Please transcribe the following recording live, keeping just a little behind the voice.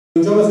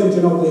Jonathan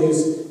Ginobili,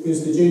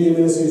 who's the junior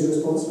minister who's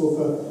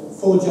responsible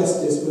for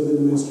justice within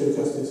the Ministry of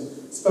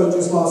Justice, spoke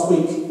just last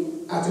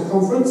week at a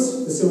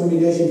conference, the Civil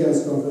Mediation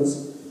Council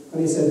conference, and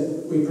he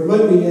said, we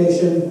promote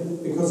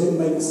mediation because it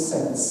makes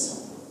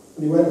sense.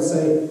 And he went on to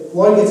say,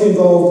 why get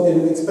involved in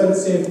an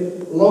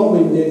expensive,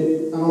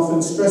 long-winded and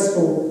often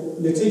stressful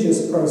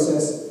litigious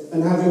process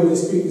and have your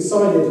dispute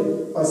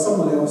decided by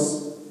someone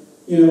else,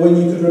 when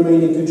you could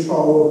remain in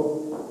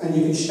control and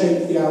you can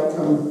shape the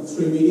outcome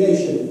through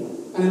mediation.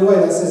 And in a way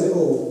that says it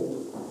all.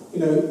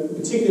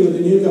 Particularly with the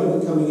new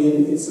government coming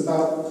in, it's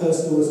about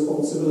personal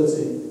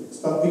responsibility. It's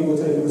about people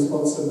taking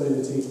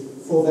responsibility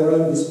for their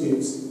own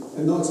disputes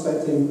and not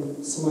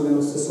expecting someone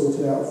else to sort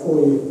it out for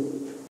you.